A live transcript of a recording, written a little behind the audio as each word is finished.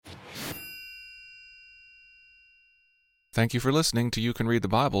Thank you for listening to You Can Read the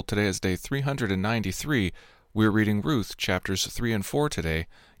Bible. Today is day 393. We're reading Ruth, chapters 3 and 4 today.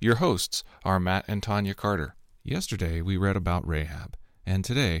 Your hosts are Matt and Tanya Carter. Yesterday we read about Rahab, and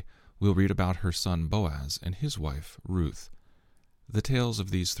today we'll read about her son Boaz and his wife Ruth. The tales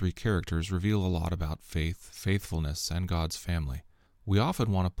of these three characters reveal a lot about faith, faithfulness, and God's family. We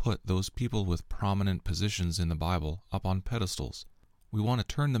often want to put those people with prominent positions in the Bible up on pedestals. We want to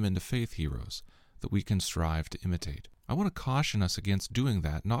turn them into faith heroes that we can strive to imitate. I want to caution us against doing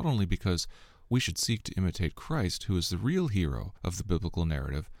that, not only because we should seek to imitate Christ, who is the real hero of the biblical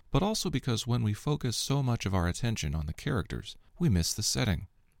narrative, but also because when we focus so much of our attention on the characters, we miss the setting.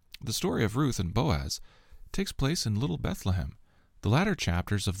 The story of Ruth and Boaz takes place in Little Bethlehem. The latter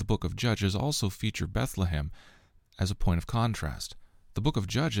chapters of the book of Judges also feature Bethlehem as a point of contrast. The book of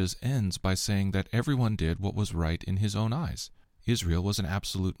Judges ends by saying that everyone did what was right in his own eyes. Israel was an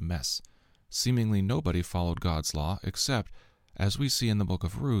absolute mess. Seemingly nobody followed God's law except, as we see in the book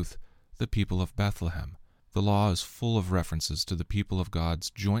of Ruth, the people of Bethlehem. The law is full of references to the people of God's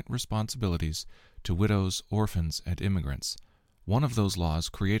joint responsibilities to widows, orphans, and immigrants. One of those laws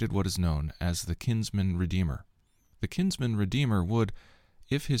created what is known as the kinsman redeemer. The kinsman redeemer would,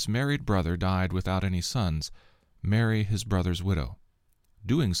 if his married brother died without any sons, marry his brother's widow.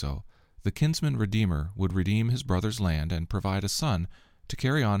 Doing so, the kinsman redeemer would redeem his brother's land and provide a son to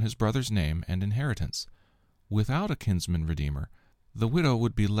carry on his brother's name and inheritance. Without a kinsman redeemer, the widow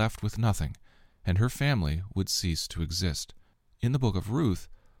would be left with nothing, and her family would cease to exist. In the book of Ruth,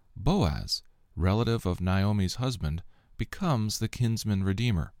 Boaz, relative of Naomi's husband, becomes the kinsman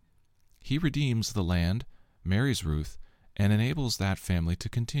redeemer. He redeems the land, marries Ruth, and enables that family to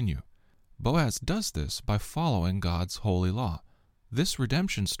continue. Boaz does this by following God's holy law. This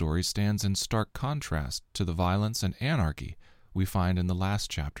redemption story stands in stark contrast to the violence and anarchy we find in the last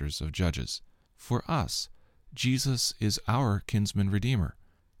chapters of Judges. For us, Jesus is our kinsman redeemer.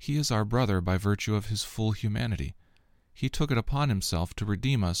 He is our brother by virtue of his full humanity. He took it upon himself to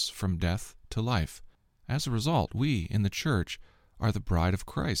redeem us from death to life. As a result, we, in the church, are the bride of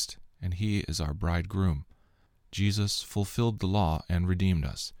Christ, and he is our bridegroom. Jesus fulfilled the law and redeemed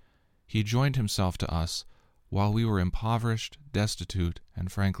us. He joined himself to us while we were impoverished, destitute,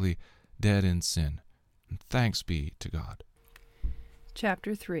 and frankly, dead in sin. And thanks be to God.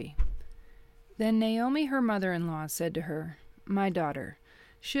 Chapter 3. Then Naomi her mother-in-law said to her, My daughter,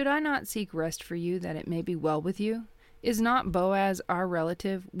 should I not seek rest for you, that it may be well with you? Is not Boaz our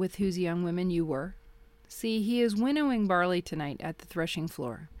relative, with whose young women you were? See, he is winnowing barley tonight at the threshing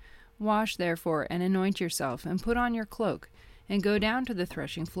floor. Wash, therefore, and anoint yourself, and put on your cloak, and go down to the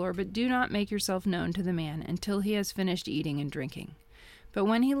threshing floor, but do not make yourself known to the man until he has finished eating and drinking. But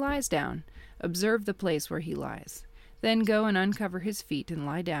when he lies down, observe the place where he lies. Then go and uncover his feet and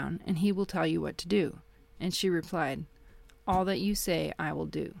lie down, and he will tell you what to do. And she replied, All that you say I will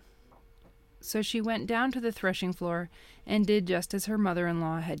do. So she went down to the threshing floor, and did just as her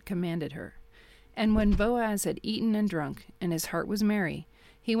mother-in-law had commanded her. And when Boaz had eaten and drunk, and his heart was merry,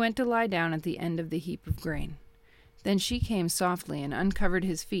 he went to lie down at the end of the heap of grain. Then she came softly and uncovered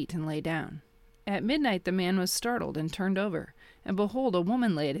his feet and lay down. At midnight the man was startled and turned over, and behold, a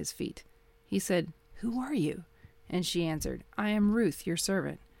woman lay at his feet. He said, Who are you? And she answered, I am Ruth, your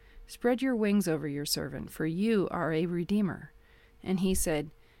servant. Spread your wings over your servant, for you are a redeemer. And he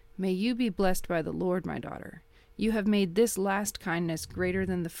said, May you be blessed by the Lord, my daughter. You have made this last kindness greater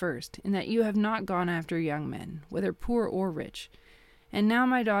than the first, in that you have not gone after young men, whether poor or rich. And now,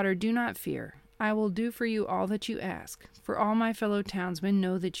 my daughter, do not fear. I will do for you all that you ask, for all my fellow townsmen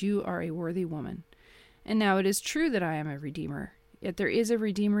know that you are a worthy woman. And now it is true that I am a redeemer, yet there is a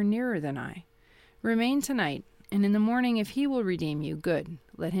redeemer nearer than I. Remain tonight, and in the morning if he will redeem you, good,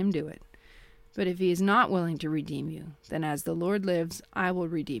 let him do it. But if he is not willing to redeem you, then as the Lord lives, I will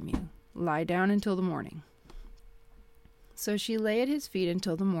redeem you. Lie down until the morning. So she lay at his feet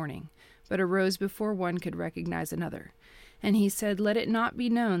until the morning, but arose before one could recognize another. And he said, Let it not be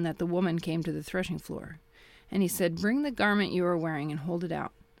known that the woman came to the threshing floor. And he said, Bring the garment you are wearing and hold it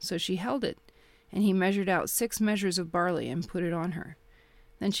out. So she held it, and he measured out 6 measures of barley and put it on her.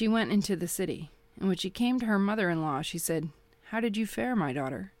 Then she went into the city. And when she came to her mother-in-law, she said, How did you fare, my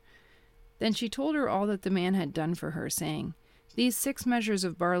daughter? Then she told her all that the man had done for her, saying, These 6 measures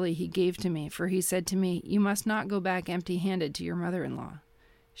of barley he gave to me, for he said to me, You must not go back empty-handed to your mother-in-law.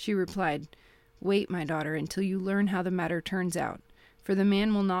 She replied, Wait, my daughter, until you learn how the matter turns out, for the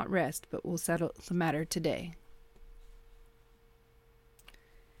man will not rest, but will settle the matter today.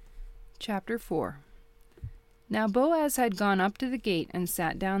 Chapter 4. Now Boaz had gone up to the gate and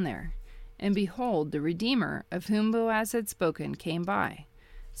sat down there. And behold, the Redeemer, of whom Boaz had spoken, came by.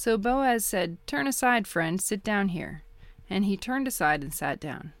 So Boaz said, Turn aside, friend, sit down here. And he turned aside and sat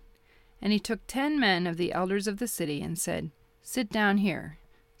down. And he took 10 men of the elders of the city and said, "Sit down here."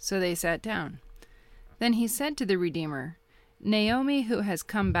 So they sat down. Then he said to the Redeemer, "Naomi, who has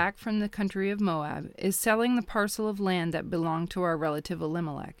come back from the country of Moab, is selling the parcel of land that belonged to our relative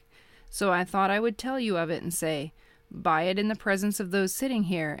Elimelech. So I thought I would tell you of it and say, buy it in the presence of those sitting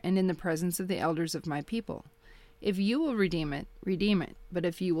here and in the presence of the elders of my people. If you will redeem it, redeem it. But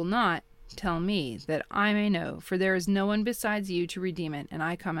if you will not, tell me, that I may know, for there is no one besides you to redeem it, and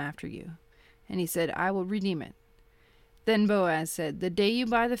I come after you." And he said, "I will redeem it." Then Boaz said, "The day you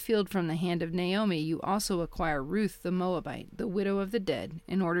buy the field from the hand of Naomi, you also acquire Ruth the Moabite, the widow of the dead,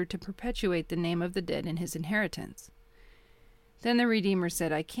 in order to perpetuate the name of the dead in his inheritance." Then the Redeemer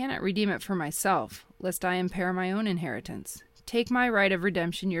said, "I cannot redeem it for myself, lest I impair my own inheritance. Take my right of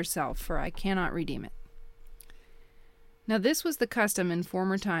redemption yourself, for I cannot redeem it." Now this was the custom in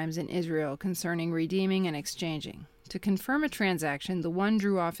former times in Israel concerning redeeming and exchanging. To confirm a transaction, the one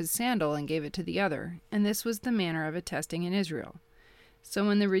drew off his sandal and gave it to the other, and this was the manner of attesting in Israel. So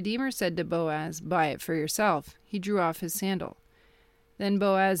when the Redeemer said to Boaz, "Buy it for yourself," he drew off his sandal. Then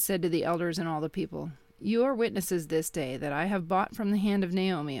Boaz said to the elders and all the people, "You are witnesses this day that I have bought from the hand of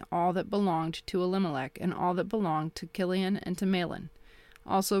Naomi all that belonged to Elimelech and all that belonged to Chilion and to Mahlon.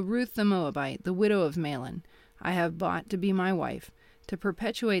 Also Ruth the Moabite, the widow of Mahlon, I have bought to be my wife, to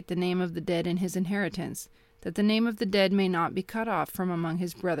perpetuate the name of the dead in his inheritance, that the name of the dead may not be cut off from among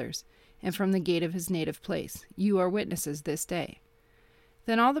his brothers, and from the gate of his native place. You are witnesses this day."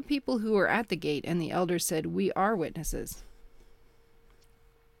 Then all the people who were at the gate and the elders said, "We are witnesses."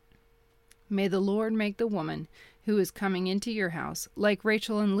 May the Lord make the woman who is coming into your house like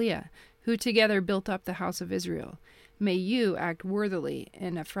Rachel and Leah, who together built up the house of Israel. May you act worthily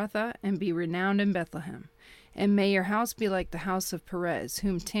in Ephrathah and be renowned in Bethlehem. And may your house be like the house of Perez,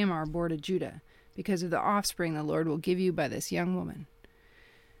 whom Tamar bore to Judah, because of the offspring the Lord will give you by this young woman.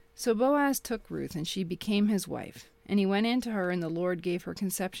 So Boaz took Ruth, and she became his wife. And he went in to her, and the Lord gave her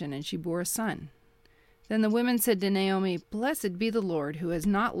conception, and she bore a son. Then the women said to Naomi, "Blessed be the Lord, who has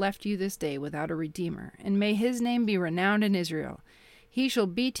not left you this day without a redeemer, and may his name be renowned in Israel. He shall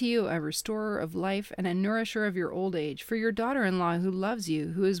be to you a restorer of life and a nourisher of your old age, for your daughter-in-law who loves you,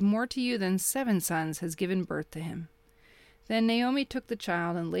 who is more to you than 7 sons, has given birth to him." Then Naomi took the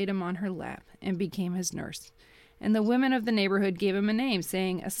child and laid him on her lap, and became his nurse. And the women of the neighborhood gave him a name,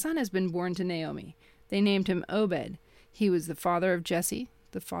 saying, "A son has been born to Naomi." They named him Obed. He was the father of Jesse,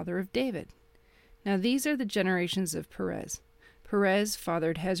 the father of David. Now these are the generations of Perez. Perez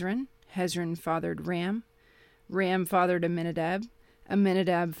fathered Hezron. Hezron fathered Ram. Ram fathered Amminadab.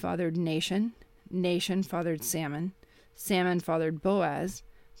 Amminadab fathered Nahshon. Nahshon fathered Salmon. Salmon fathered Boaz.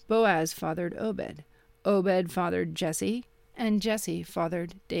 Boaz fathered Obed. Obed fathered Jesse. And Jesse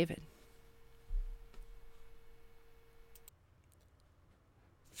fathered David.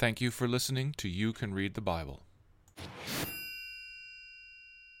 Thank you for listening to You Can Read the Bible.